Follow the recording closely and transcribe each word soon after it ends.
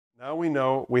Now we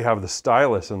know we have the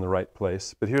stylus in the right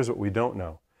place, but here's what we don't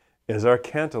know. Is our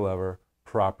cantilever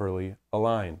properly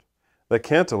aligned? The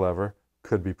cantilever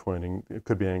could be pointing, it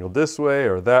could be angled this way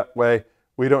or that way.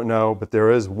 We don't know, but there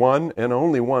is one and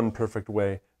only one perfect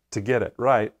way to get it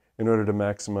right in order to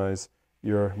maximize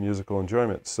your musical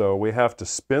enjoyment. So we have to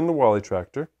spin the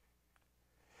WallyTractor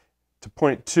to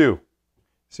point 2.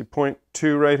 See point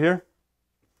 2 right here?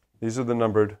 These are the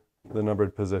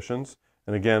numbered positions.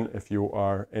 And again, if you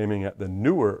are aiming at the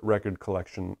newer record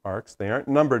collection arcs, they aren't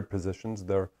numbered positions,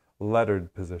 they're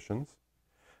lettered positions.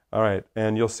 All right,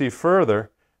 and you'll see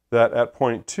further that at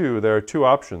point 2, there are 2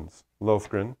 options,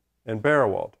 Lofgren and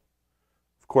Barrowald.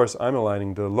 Of course, I'm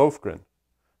aligning to Lofgren,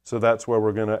 so that's where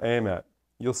we're going to aim at.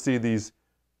 You'll see these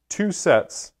 2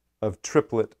 sets of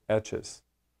triplet etches.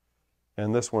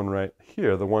 And this one right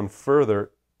here, the one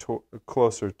further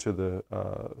closer to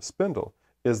the spindle,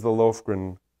 is the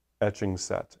Lofgren etching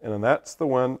set. And that's the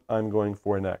one I'm going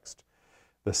for next.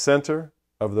 The center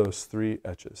of those 3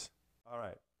 etches. All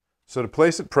right, so to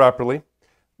place it properly,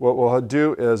 what we'll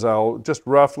do is I'll just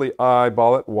roughly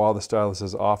eyeball it while the stylus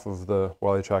is off of the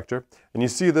WallyTractor. And you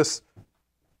see this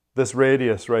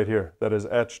radius right here that is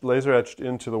etched, laser etched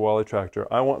into the WallyTractor.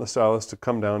 I want the stylus to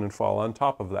come down and fall on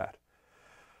top of that.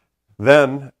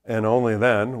 Then, and only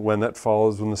then, when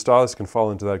the stylus can fall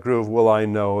into that groove, will I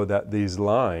know that these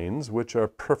lines, which are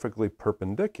perfectly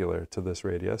perpendicular to this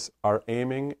radius, are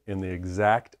aiming in the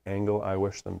exact angle I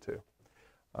wish them to.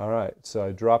 All right, so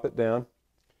I drop it down,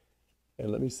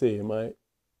 and let me see, am I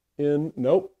in?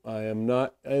 Nope, I am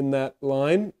not in that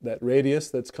line, that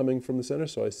radius that's coming from the center,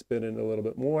 so I spin in a little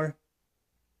bit more,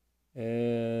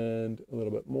 and a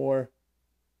little bit more.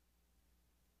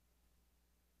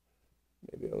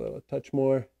 Maybe a little touch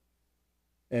more,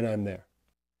 and I'm there.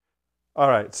 All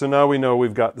right, so now we know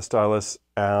we've got the stylus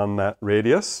on that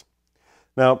radius.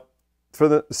 Now,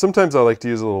 sometimes I like to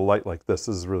use a little light like this.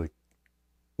 This is really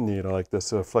neat. I like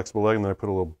this flexible leg, and then I put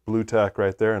a little blue tack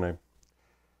right there, and I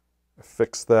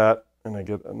fix that, and I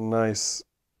get a nice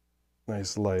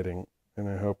lighting, and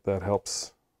I hope that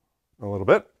helps a little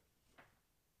bit.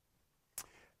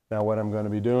 Now what I'm going to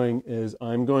be doing is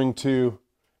I'm going to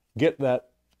get that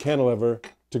cantilever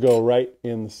to go right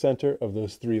in the center of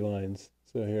those 3 lines.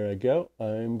 So here I go.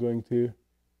 I'm going to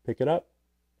pick it up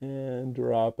and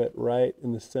drop it right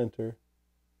in the center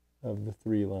of the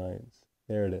 3 lines.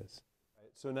 There it is.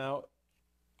 So now,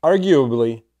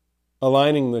 arguably,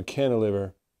 aligning the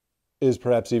cantilever is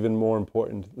perhaps even more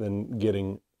important than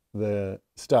getting the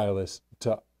stylus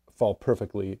to fall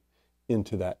perfectly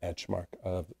into that etch mark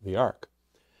of the arc.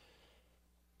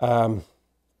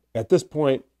 At this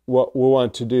point, what we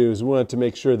want to do is we want to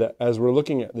make sure that as we're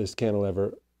looking at this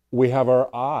cantilever, we have our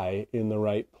eye in the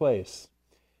right place.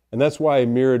 And that's why a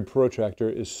mirrored protractor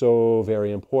is so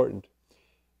very important.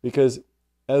 Because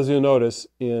as you'll notice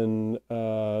in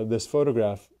this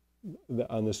photograph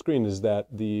on the screen is that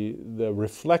the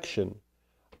reflection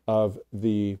of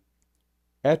the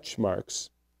etch marks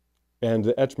and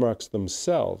the etch marks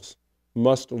themselves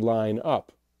must line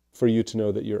up for you to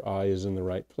know that your eye is in the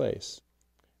right place.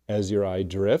 As your eye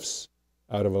drifts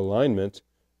out of alignment,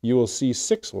 you will see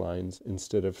 6 lines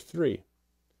instead of 3.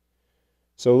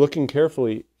 So looking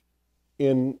carefully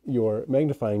in your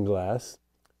magnifying glass,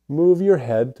 move your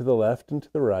head to the left and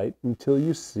to the right until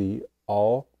you see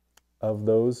all of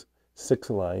those 6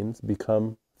 lines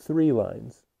become 3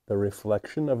 lines. The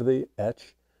reflection of the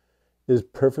etch is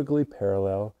perfectly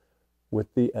parallel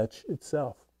with the etch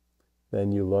itself.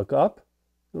 Then you look up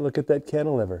and look at that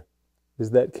cantilever.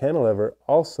 Is that cantilever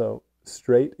also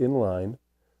straight in line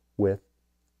with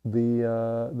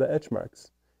the etch marks?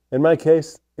 In my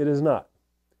case, it is not.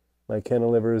 My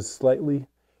cantilever is slightly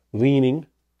leaning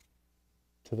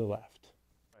to the left.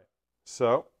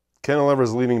 So, cantilever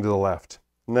is leaning to the left.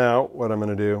 Now, what I'm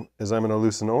going to do is I'm going to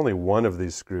loosen only one of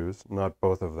these screws, not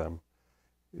both of them.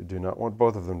 You do not want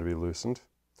both of them to be loosened,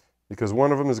 because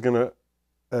one of them is going to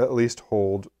at least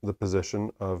hold the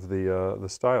position of the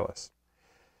stylus.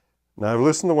 Now I've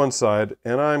loosened the one side,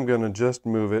 and I'm going to just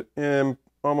move it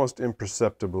almost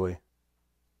imperceptibly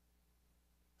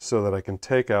so that I can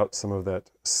take out some of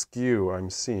that skew I'm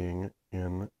seeing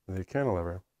in the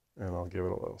cantilever. And I'll give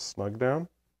it a little snug down.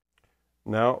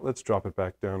 Now let's drop it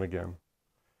back down again.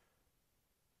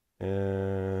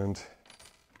 And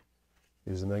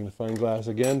use the magnifying glass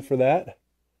again for that.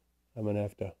 I'm going to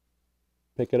have to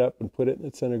pick it up and put it in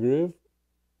its center groove.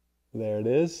 There it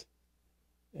is.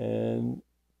 And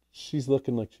she's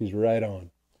looking like she's right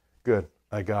on. Good,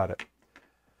 I got it.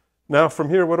 Now from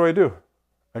here, what do?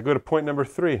 I go to point number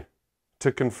 3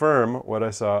 to confirm what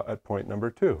I saw at point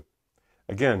number 2.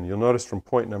 Again, you'll notice from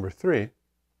point number 3,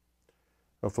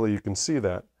 Hopefully you can see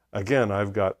that. Again,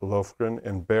 I've got Lofgren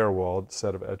and bare-walled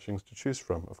set of etchings to choose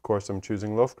from. Of course, I'm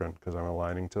choosing Lofgren because I'm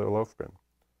aligning to Lofgren.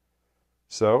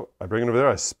 So I bring it over there.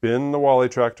 I spin the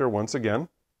WallyTractor once again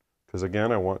because,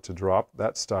 again, I want to drop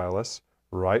that stylus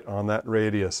right on that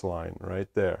radius line right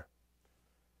there.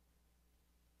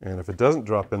 And if it doesn't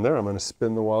drop in there, I'm going to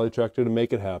spin the WallyTractor to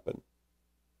make it happen.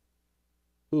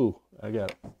 Ooh, I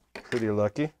got pretty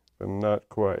lucky, but not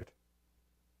quite.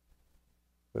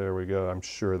 There we go. I'm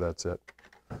sure that's it.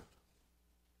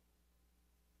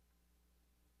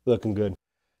 Looking good.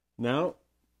 Now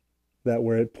that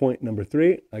we're at point number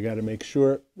 3, I got to make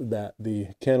sure that the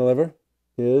cantilever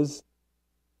is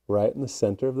right in the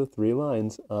center of the 3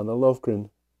 lines on the Lofgren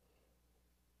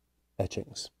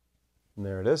etchings. And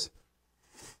there it is.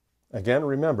 Again,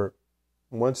 remember,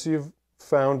 once you've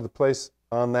found the place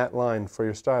on that line for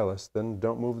your stylus, then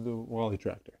don't move the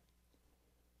WallyTractor.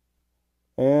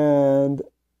 And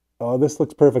oh, this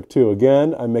looks perfect too.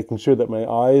 Again, I'm making sure that my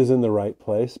eye is in the right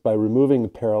place by removing the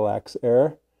parallax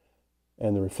error,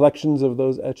 and the reflections of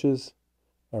those etches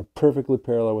are perfectly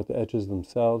parallel with the etches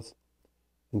themselves.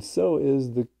 And so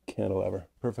is the cantilever,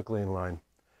 perfectly in line.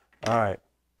 All right.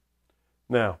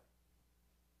 Now,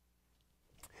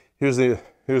 here's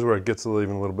where it gets even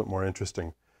a little bit more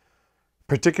interesting.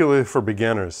 Particularly for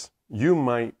beginners, you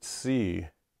might see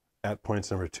at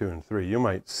points number 2 and 3, you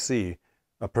might see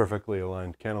a perfectly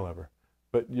aligned cantilever,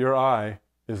 but your eye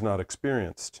is not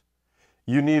experienced.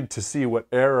 You need to see what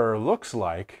error looks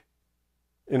like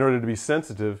in order to be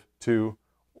sensitive to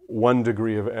 1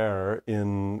 degree of error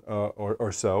in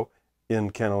or so in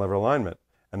cantilever alignment.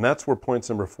 And that's where points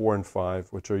number 4 and 5,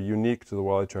 which are unique to the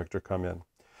WallyTractor, come in.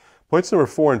 Points number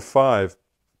 4 and 5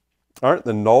 aren't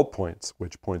the null points,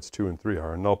 which points 2 and 3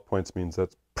 are. Null points means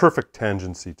that's perfect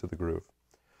tangency to the groove.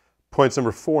 Points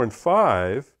number 4 and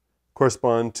 5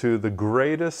 correspond to the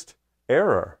greatest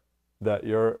error that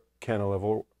your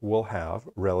cantilever will have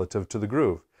relative to the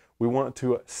groove. We want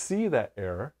to see that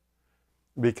error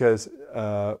because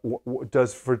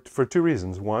for 2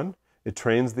 reasons. 1, it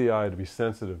trains the eye to be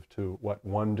sensitive to what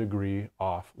 1 degree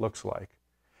off looks like.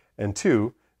 And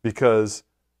 2, because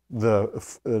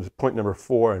the point number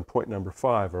 4 and point number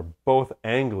 5 are both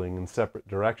angling in separate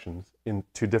directions in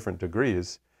 2 different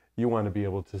degrees, you want to be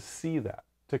able to see that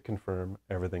to confirm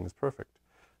everything is perfect.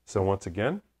 So once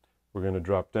again, we're going to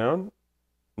drop down,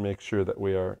 make sure that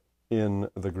we are in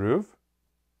the groove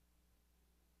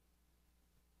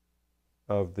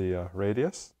of the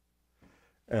radius,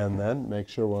 and then make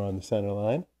sure we're on the center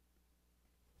line.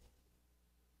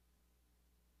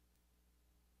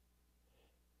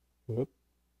 Whoop.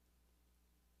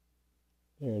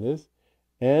 There it is.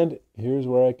 And here's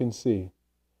where I can see.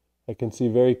 I can see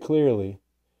very clearly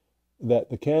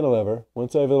that the cantilever,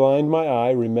 once I've aligned my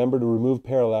eye, remember to remove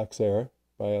parallax error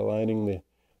by aligning the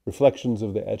reflections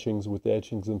of the etchings with the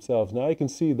etchings themselves. Now I can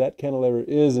see that cantilever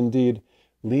is indeed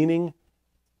leaning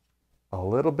a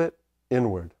little bit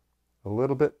inward, a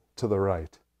little bit to the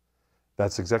right.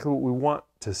 That's exactly what we want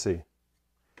to see.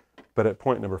 But at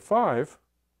point number 5,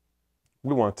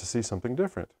 we want to see something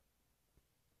different.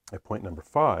 At point number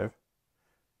 5,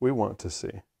 we want to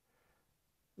see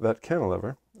that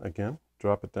cantilever, again,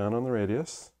 drop it down on the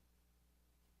radius.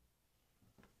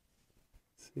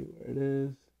 Let's see where it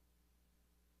is.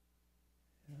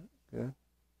 Yeah, good.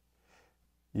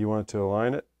 You want to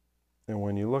align it, and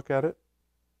when you look at it,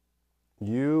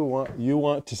 you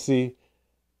want to see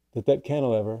that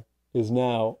cantilever is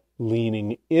now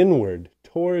leaning inward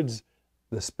towards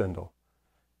the spindle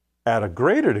at a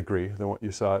greater degree than what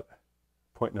you saw at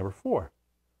point number 4.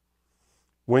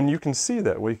 When you can see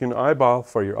that, well, you can eyeball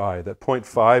for your eye that point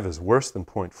 5 is worse than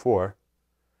point 4,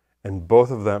 and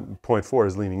both of them, point 4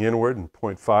 is leaning inward, and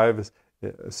point 4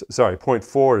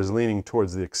 is leaning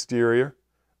towards the exterior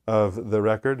of the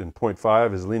record, and point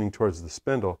 5 is leaning towards the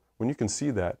spindle. When you can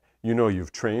see that, you know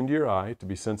you've trained your eye to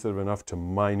be sensitive enough to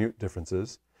minute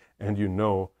differences, and you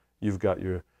know you've got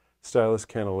your stylus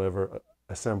cantilever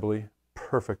assembly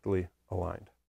perfectly aligned.